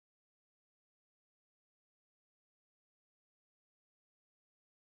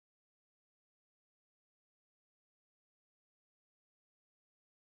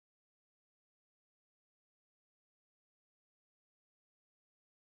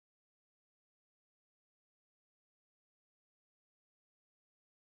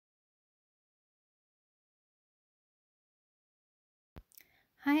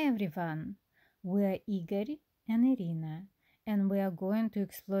Hi everyone, we are Igor and Irina, and we are going to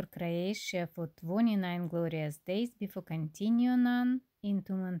explore Croatia for 29 glorious days before continuing on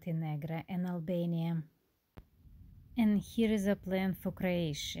into Montenegro and Albania. And here is a plan for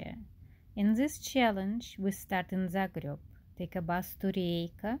Croatia. In this challenge, we start in Zagreb, take a bus to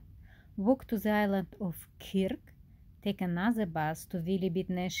Rijeka, walk to the island of Kirk, take another bus to Velebit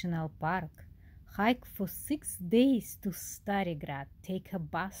National Park, hike for 6 days to Starigrad, take a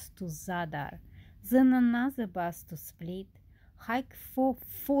bus to Zadar, then another bus to Split, hike for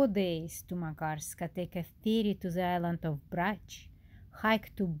 4 days to Makarska, take a ferry to the island of Brač,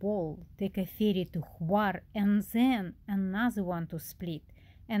 hike to Bol, take a ferry to Hvar, and then another one to Split,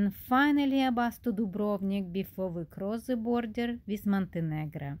 and finally a bus to Dubrovnik before we cross the border with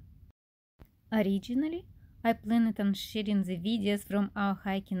Montenegro. Originally, I planned on sharing the videos from our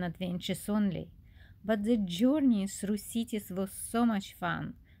hiking adventures only, but the journey through cities was so much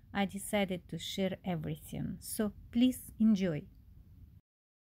fun, I decided to share everything, so please enjoy.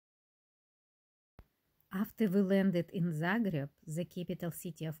 After we landed in Zagreb, the capital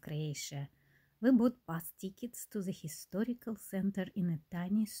city of Croatia, we bought bus tickets to the historical center in a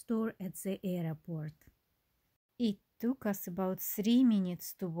tiny store at the airport. It took us about 3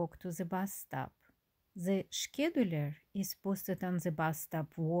 minutes to walk to the bus stop. The scheduler is posted on the bus stop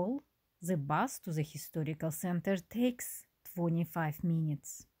wall. The bus to the historical center takes 25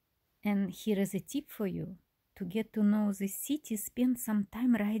 minutes. And here is a tip for you. To get to know the city, spend some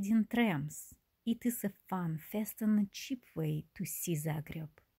time riding trams. It is a fun, fast and cheap way to see Zagreb.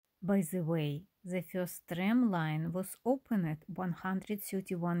 By the way, the first tram line was opened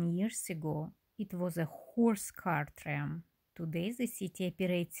 131 years ago. It was a horse-car tram. Today the city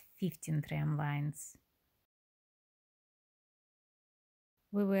operates 15 tram lines.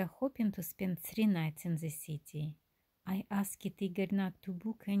 We were hoping to spend 3 nights in the city. I asked Igor not to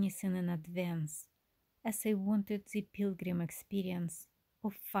book anything in advance, as I wanted the pilgrim experience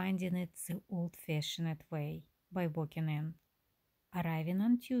of finding it the old-fashioned way, by walking in. Arriving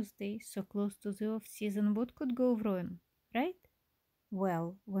on Tuesday, so close to the off-season, what could go wrong, right?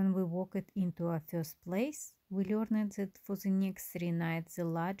 Well, when we walked into our first place, we learned that for the next 3 nights the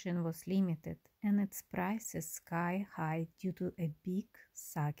lodging was limited and its prices sky high due to a big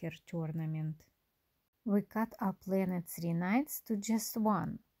soccer tournament. We cut our plan at 3 nights to just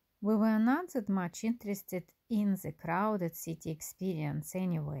 1. We were not that much interested in the crowded city experience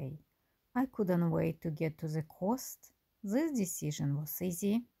anyway. I couldn't wait to get to the coast. This decision was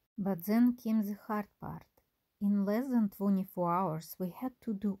easy. But then came the hard part. In less than 24 hours, we had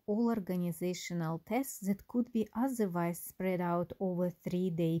to do all organizational tasks that could be otherwise spread out over a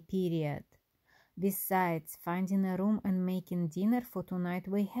 3-day period. Besides finding a room and making dinner for tonight,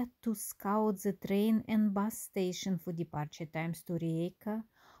 we had to scout the train and bus station for departure times to Rijeka,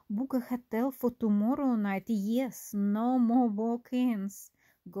 book a hotel for tomorrow night, yes, no more walk-ins,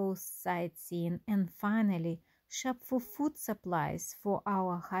 go sightseeing, and finally shop for food supplies for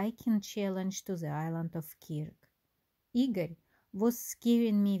our hiking challenge to the island of Kirk. Igor was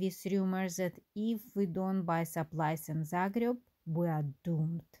scaring me with rumors that if we don't buy supplies in Zagreb, we are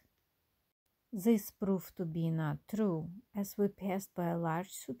doomed. This proved to be not true, as we passed by a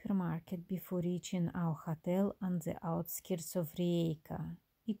large supermarket before reaching our hotel on the outskirts of Rijeka.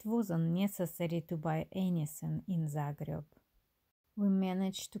 It wasn't necessary to buy anything in Zagreb. We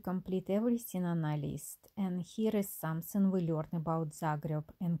managed to complete everything on our list, and here is something we learned about Zagreb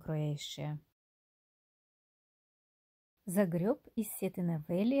and Croatia. Zagreb is set in a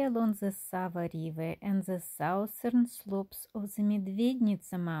valley along the Sava River and the southern slopes of the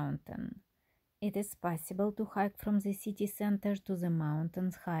Medvednica mountain. It is possible to hike from the city center to the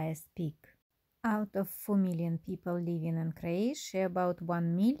mountain's highest peak. Out of 4 million people living in Croatia, about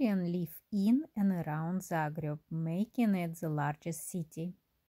 1 million live in and around Zagreb, making it the largest city.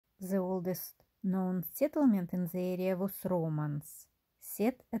 The oldest known settlement in the area was Romans.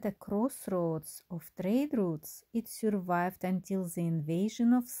 Set at a crossroads of trade routes, it survived until the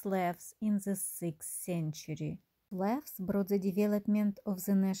invasion of Slavs in the 6th century. Slavs brought the development of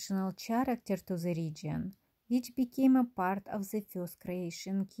the national character to the region, which became a part of the first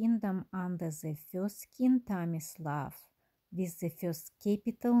Croatian kingdom under the first king Tomislav, with the first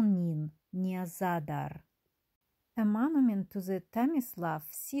capital Nin, near Zadar. A monument to the Tomislav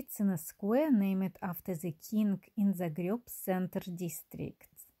sits in a square named after the king in Zagreb's center district.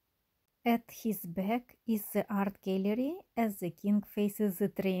 At his back is the art gallery as the king faces the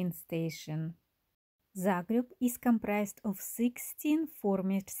train station. Zagreb is comprised of 16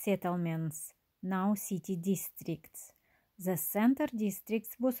 former settlements, now city districts. The center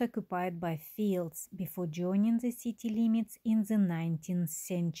district was occupied by fields before joining the city limits in the 19th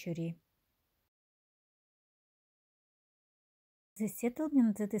century. The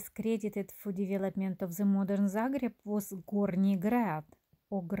settlement that is credited for development of the modern Zagreb was Gornji Grad,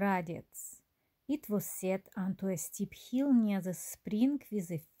 or Gradec. It was set onto a steep hill near the spring with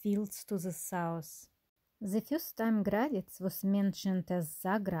the fields to the south. The first time Gradec was mentioned as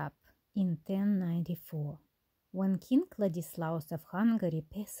Zagreb in 1094, when King Ladislaus of Hungary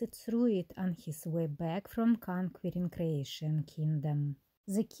passed through it on his way back from conquering Croatian kingdom.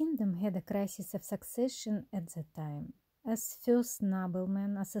 The kingdom had a crisis of succession at the time, as first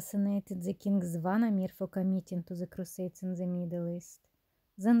nobleman assassinated the king Zvonimir for committing to the Crusades in the Middle East.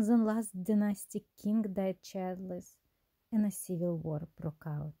 Then the last dynastic king died childless, and a civil war broke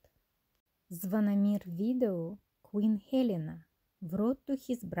out. Zvonimir's widow, Queen Helena, wrote to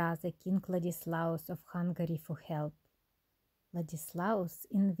his brother King Ladislaus of Hungary for help. Ladislaus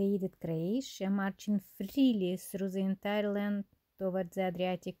invaded Croatia, marching freely through the entire land toward the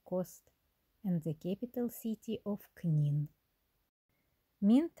Adriatic coast and the capital city of Knin.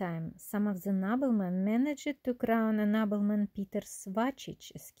 Meantime, some of the noblemen managed to crown a nobleman Peter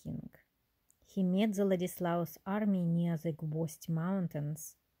Svacic as king. He met the Ladislaus army near the Gvozdь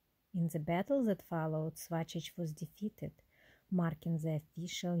Mountains. In the battle that followed, Svacic was defeated, marking the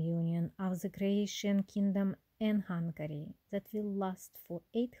official union of the Croatian kingdom and Hungary that will last for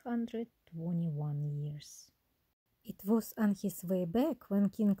 821 years. It was on his way back when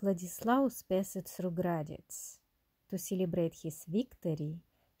King Ladislaus passed through Gradec. To celebrate his victory,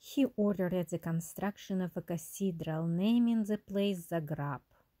 he ordered the construction of a cathedral naming the place Zagreb,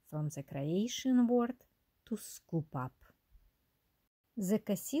 from the Croatian word to scoop up. The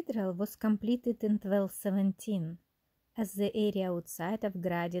cathedral was completed in 1217, as the area outside of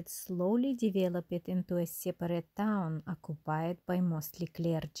Gradec slowly developed into a separate town occupied by mostly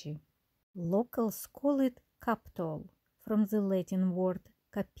clergy. Locals call it Capitol, from the Latin word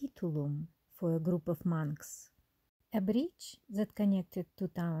capitulum, for a group of monks. A bridge that connected two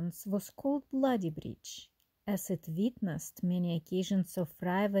towns was called Bloody Bridge, as it witnessed many occasions of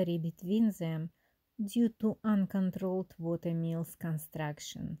rivalry between them due to uncontrolled watermills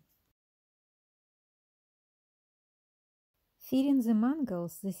construction. Fearing the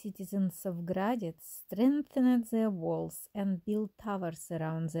Mongols, the citizens of Gradec strengthened their walls and built towers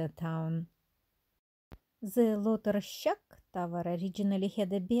around their town. The Lotorshak Tower originally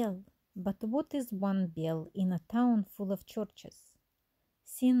had a bell, but what is one bell in a town full of churches?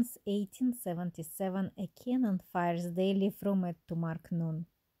 Since 1877, a cannon fires daily from it to mark noon.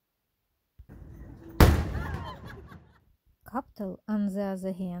 Capitol, on the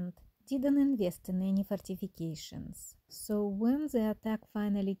other hand, didn't invest in any fortifications, so when the attack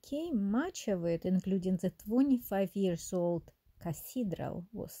finally came, much of it, including the 25-year-old cathedral,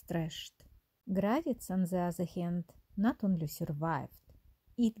 was trashed. Gradec, on the other hand, not only survived,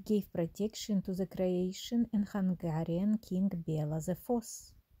 it gave protection to the Croatian and Hungarian king Bela IV.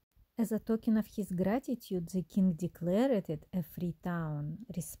 As a token of his gratitude, the king declared it a free town,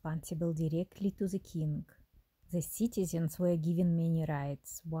 responsible directly to the king. The citizens were given many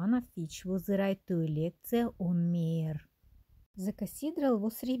rights, one of which was the right to elect their own mayor. The cathedral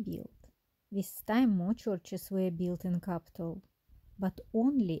was rebuilt. With time, more churches were built in Capitol, but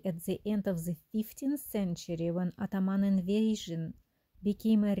only at the end of the 15th century, when Ottoman invasion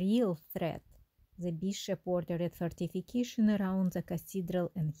became a real threat. The bishop ordered fortification around the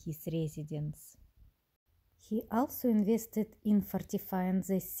cathedral and his residence. He also invested in fortifying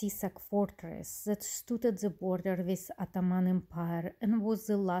the Sisak fortress that stood at the border with Ottoman Empire and was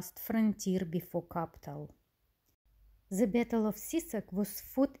the last frontier before Capitol. The Battle of Sisak was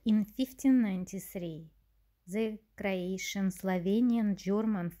fought in 1593. The Croatian, Slovenian,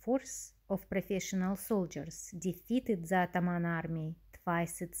 German force of professional soldiers defeated the Ottoman army,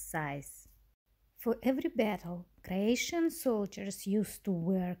 twice its size. For every battle, Croatian soldiers used to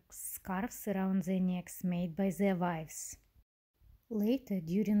wear scarves around their necks made by their wives. Later,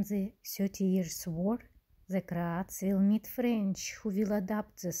 during the 30 Years' War, the Croats will meet French who will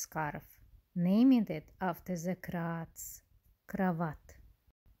adopt the scarf, naming it after the Croats, cravat.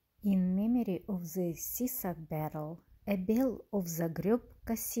 In memory of the Sisak battle, a bell of Zagreb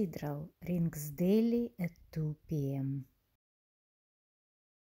Cathedral rings daily at 2 p.m.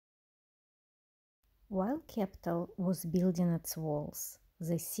 While Capitol was building its walls,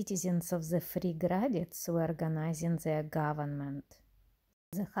 the citizens of the Free Gradec were organizing their government.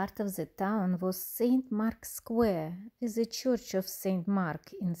 The heart of the town was St. Mark's Square, with the Church of St.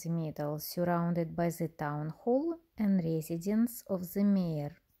 Mark in the middle, surrounded by the town hall and residence of the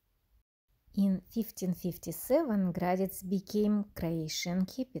mayor. In 1557, Gradec became Croatian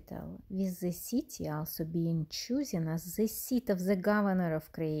capital, with the city also being chosen as the seat of the governor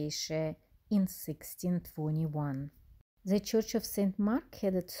of Croatia in 1621. The Church of St. Mark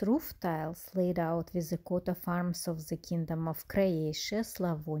had its roof tiles laid out with the coat of arms of the Kingdom of Croatia,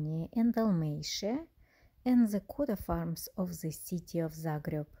 Slavonia and Dalmatia, and the coat of arms of the city of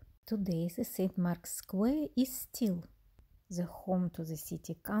Zagreb. Today, the St. Mark's Square is still the home to the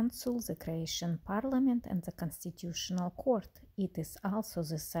city council, the Croatian parliament and the constitutional court. It is also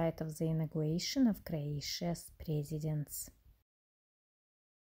the site of the inauguration of Croatia's presidents.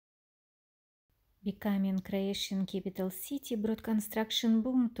 Becoming Croatian capital city brought construction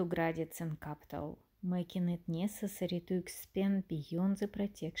boom to Gradec and capital, making it necessary to expand beyond the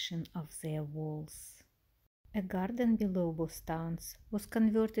protection of their walls. A garden below both towns was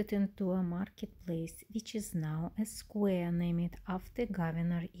converted into a marketplace, which is now a square named after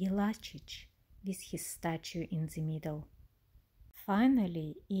Governor Jelačić, with his statue in the middle.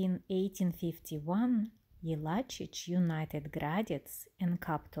 Finally, in 1851, Jelačić united Gradec and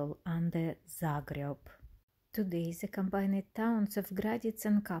capital under Zagreb. Today, the combined towns of Gradec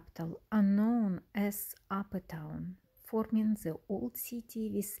and capital are known as Upper Town, forming the old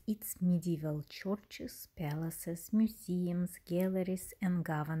city with its medieval churches, palaces, museums, galleries and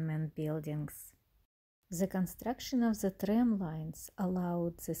government buildings. The construction of the tram lines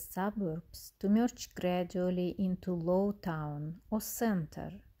allowed the suburbs to merge gradually into Low Town or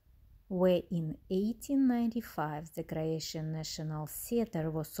Center, where in 1895 the Croatian National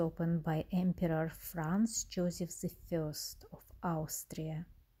Theatre was opened by Emperor Franz Joseph I of Austria.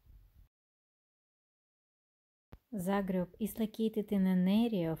 Zagreb is located in an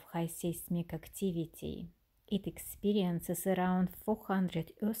area of high seismic activity. It experiences around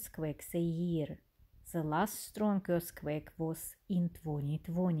 400 earthquakes a year. The last strong earthquake was in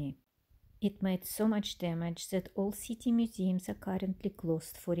 2020. It made so much damage that all city museums are currently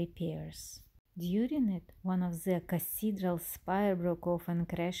closed for repairs. During it, one of the cathedral spire broke off and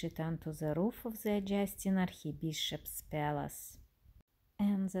crashed onto the roof of the adjacent Archbishop's Palace.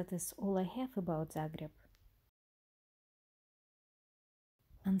 And that is all I have about Zagreb.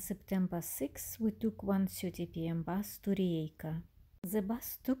 On September 6, we took 1:30 p.m. bus to Rijeka. The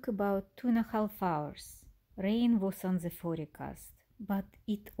bus took about 2.5 hours. Rain was on the forecast, but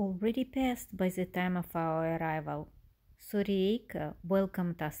it already passed by the time of our arrival, so Rijeka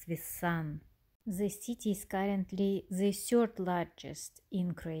welcomed us with sun. The city is currently the third largest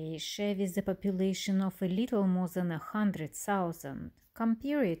in Croatia, with a population of a little more than 100,000,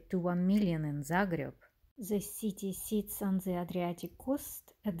 compared to 1 million in Zagreb. The city sits on the Adriatic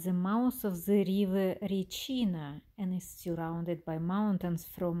coast at the mouth of the river Rijeka and is surrounded by mountains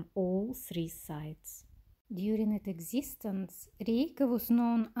from all three sides. During its existence, Rijeka was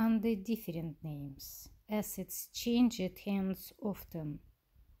known under different names, as it changed hands often,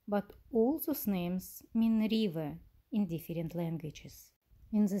 but all those names mean river in different languages.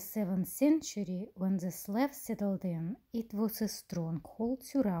 In the 7th century, when the Slavs settled in, it was a stronghold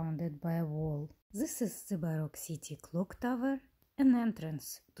surrounded by a wall. This is the Baroque city clock tower, an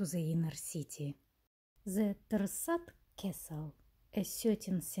entrance to the inner city. The Trsat castle, a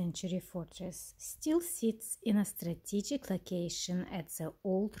 13th century fortress, still sits in a strategic location at the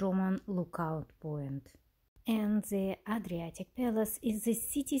old Roman lookout point. And the Adriatic Palace is the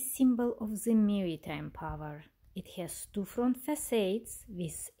city symbol of the maritime power. It has 2 front facades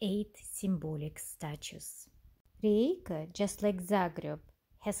with 8 symbolic statues. Rijeka, just like Zagreb,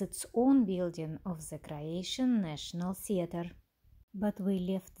 has its own building of the Croatian National Theatre. But we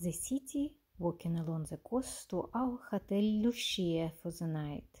left the city, walking along the coast to our hotel Lucia for the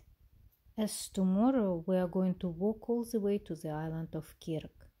night, as tomorrow we are going to walk all the way to the island of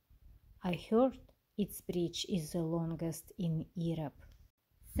Kirk. I heard its bridge is the longest in Europe.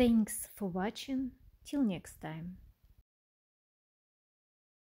 Thanks for watching. Till next time.